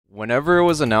Whenever it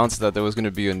was announced that there was going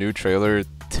to be a new trailer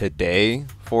today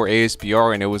for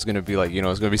ASBR and it was going to be like, it's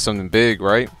going to be something big,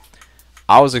 right?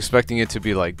 I was expecting it to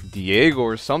be like Diego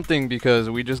or something because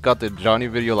we just got the Johnny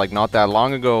video like not that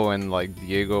long ago, and like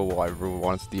Diego, well, everyone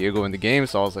wants Diego in the game,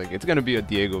 so I was like, it's going to be a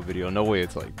Diego video. No way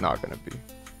it's like not going to be.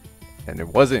 And it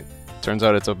wasn't. Turns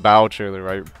out it's a Baoh trailer,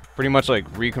 right? Pretty much like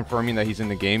reconfirming that he's in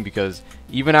the game, because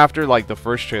even after like the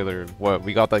first trailer,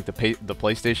 we got like the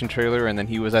PlayStation trailer, and then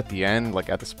he was at the end, like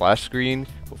at the splash screen,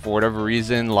 but for whatever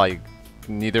reason, like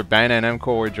neither Bandai Namco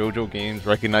or JoJo Games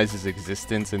recognized his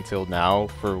existence until now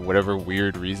for whatever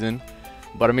weird reason.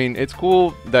 But I mean, it's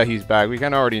cool that he's back. We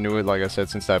kind of already knew it, like I said,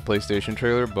 since that PlayStation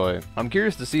trailer, but I'm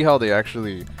curious to see how they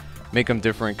actually make him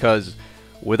different, because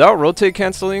without rotate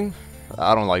canceling,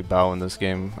 I don't like Baoh in this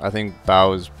game. I think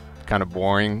Baoh is kind of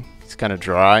boring. He's kind of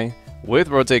dry. With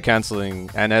rotate canceling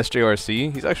and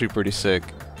SJRC, he's actually pretty sick.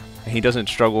 He doesn't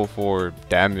struggle for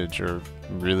damage or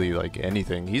really like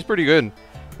anything. He's pretty good.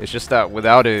 It's just that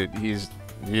without it, he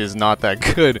is not that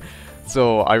good.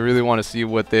 So I really want to see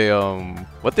what they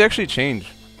actually change.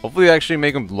 Hopefully they actually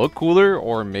make him look cooler,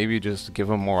 or maybe just give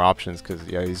him more options, because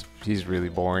yeah, he's really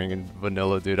boring in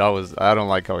vanilla, dude. I don't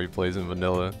like how he plays in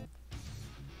vanilla.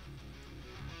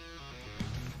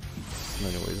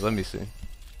 Anyways, let me see.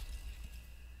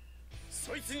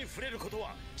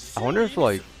 I wonder if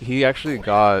like he actually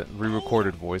got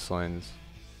re-recorded voice lines,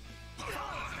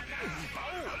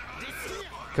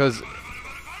 because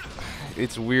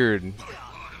it's weird.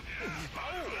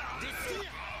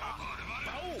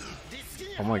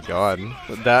 Oh my god,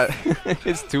 that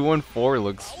his 214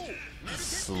 looks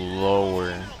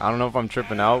slower. I don't know if I'm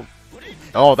tripping out.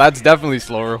 Oh, that's definitely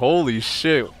slower. Holy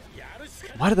shit.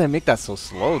 Why did they make that so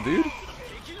slow, dude?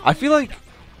 I feel like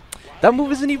that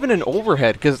move isn't even an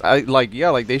overhead, because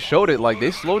they showed it, like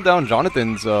they slowed down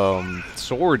Jonathan's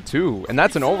sword too, and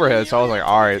that's an overhead. So I was like,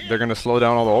 alright, they're gonna slow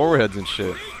down all the overheads and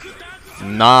shit.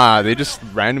 Nah, they just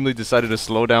randomly decided to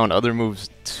slow down other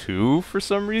moves too for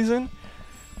some reason.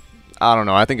 I don't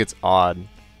know, I think it's odd.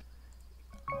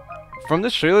 From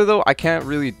this trailer though, I can't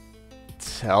really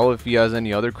tell if he has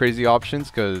any other crazy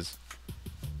options, because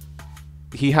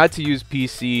he had to use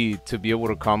PC to be able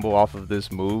to combo off of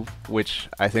this move, which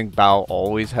I think Baoh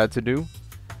always had to do.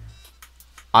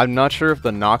 I'm not sure if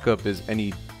the knockup is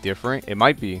any different. It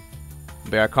might be.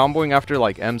 But yeah, comboing after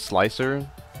like M Slicer,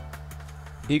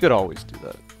 he could always do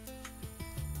that.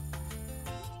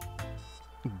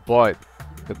 But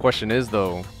the question is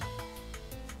though,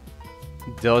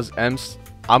 does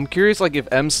I'm curious like if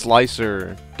M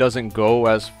Slicer doesn't go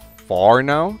as far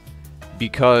now,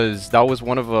 because that was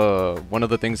one of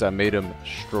the things that made him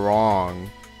strong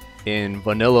in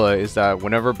vanilla, is that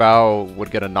whenever Baoh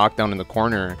would get a knockdown in the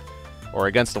corner or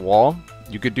against the wall,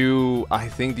 you could do, I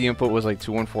think the input was like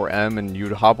 214M, and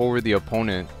you'd hop over the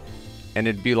opponent and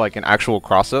it'd be like an actual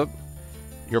cross up.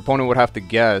 Your opponent would have to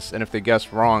guess, and if they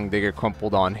guess wrong, they get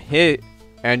crumpled on hit,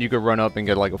 and you could run up and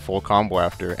get like a full combo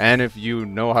after. And if you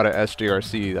know how to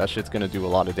SJRC, that shit's gonna do a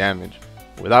lot of damage.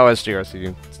 Without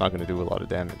SJRC, it's not gonna do a lot of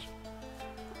damage.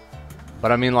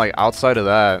 But I mean, like, outside of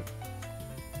that,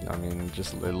 I mean,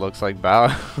 just it looks like Baoh.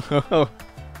 But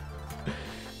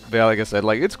yeah, like I said,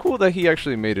 like, it's cool that he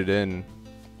actually made it in.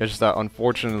 It's just that,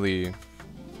 unfortunately,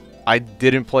 I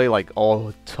didn't play like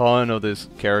a ton of this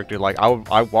character. Like,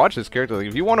 I watched this character. Like,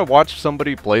 if you want to watch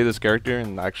somebody play this character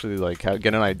and actually like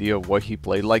get an idea of what he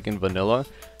played like in vanilla,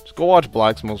 just go watch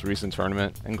Black's most recent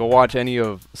tournament and go watch any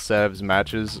of Sev's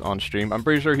matches on stream. I'm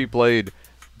pretty sure he played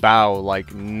Baoh like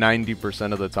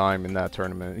 90% of the time in that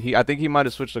tournament. I think he might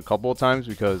have switched a couple of times,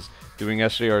 because doing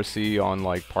SJRC on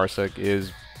like Parsec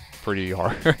is pretty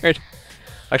hard.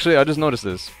 Actually, I just noticed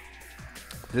this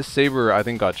saber I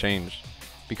think got changed,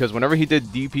 because whenever he did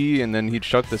DP and then he'd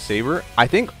chuck the saber, I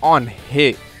think on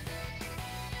hit,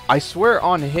 I swear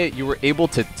on hit, you were able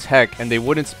to tech and they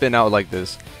wouldn't spin out like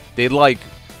this. They'd like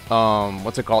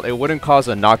what's it called, it wouldn't cause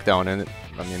a knockdown, and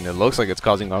I mean, it looks like it's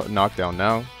causing a knockdown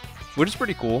now, which is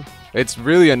pretty cool. It's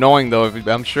really annoying though.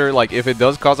 I'm sure like if it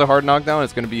does cause a hard knockdown,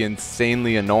 it's going to be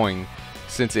insanely annoying,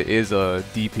 since it is a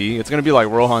DP. It's going to be like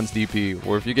Rohan's DP,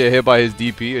 where if you get hit by his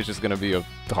DP, it's just going to be a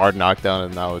hard knockdown,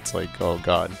 and now it's like, oh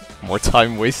god, more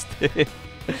time wasted.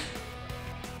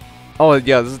 Oh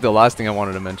yeah, this is the last thing I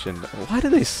wanted to mention. Why do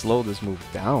they slow this move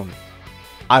down?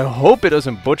 I hope it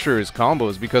doesn't butcher his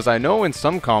combos, because I know in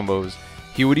some combos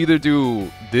he would either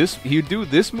do this,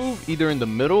 move either in the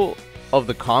middle of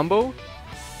the combo,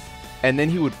 and then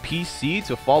he would PC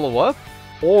to follow up,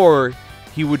 or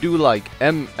he would do like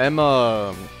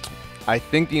I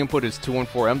think the input is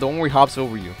 214M, the one where he hops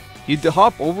over you. He'd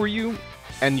hop over you,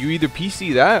 and you either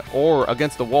PC that, or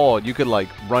against the wall, you could like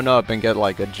run up and get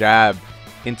like a jab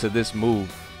into this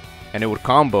move, and it would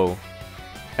combo,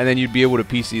 and then you'd be able to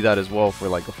PC that as well for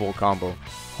like a full combo.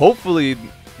 Hopefully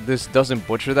this doesn't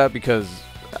butcher that, because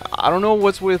I don't know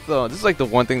what's with this is like the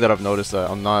one thing that I've noticed that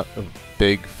I'm not a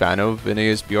big fan of in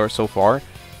ASBR so far.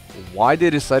 Why they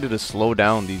decided to slow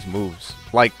down these moves?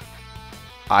 Like,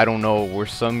 I don't know, were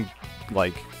some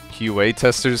like QA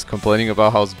testers complaining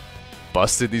about how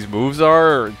busted these moves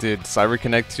are, or did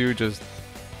CyberConnect 2 just,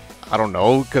 I don't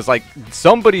know, because like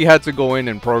somebody had to go in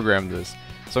and program this.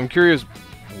 So I'm curious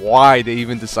why they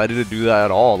even decided to do that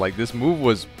at all. Like, this move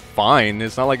was fine.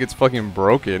 It's not like it's fucking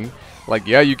broken. Like,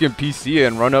 yeah, you can PC it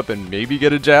and run up and maybe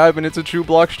get a jab and it's a true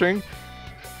block string,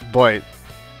 but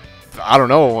I don't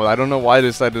know. I don't know why they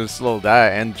decided to slow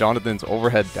that and Jonathan's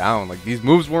overhead down. Like, these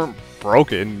moves weren't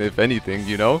broken, if anything,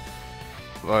 you know?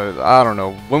 But I don't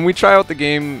know. When we try out the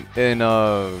game in,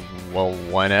 well,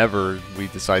 whenever we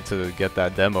decide to get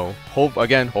that demo,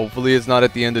 hopefully it's not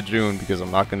at the end of June, because I'm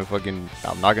not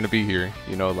gonna be here,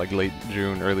 you know, like late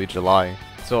June, early July.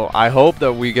 So I hope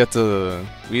that we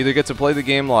either get to play the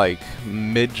game like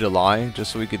mid-July,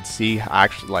 just so we could see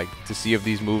to see if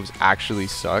these moves actually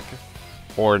suck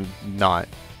or not.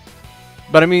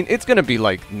 But I mean, it's gonna be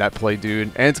like net play,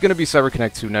 dude, and it's gonna be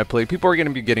CyberConnect 2 net play. People are gonna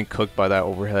be getting cooked by that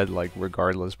overhead, like,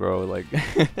 regardless, bro. Like,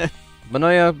 but no,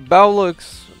 yeah, Baoh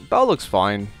looks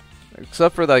fine,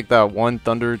 except for like that one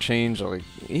thunder change. Like,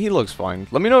 he looks fine.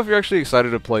 Let me know if you're actually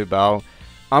excited to play Baoh.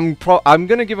 I'm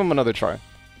gonna give him another try.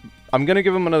 I'm gonna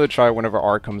give him another try whenever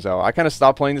R comes out. I kind of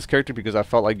stopped playing this character because I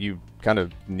felt like you kind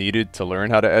of needed to learn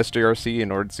how to SJRC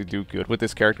in order to do good with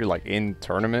this character, like in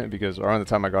tournament, because around the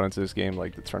time I got into this game,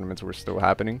 like, the tournaments were still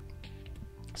happening.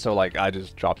 So like, I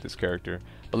just dropped this character.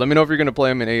 But let me know if you're gonna play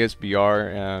him in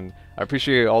ASBR, and I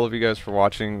appreciate all of you guys for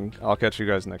watching. I'll catch you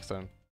guys next time.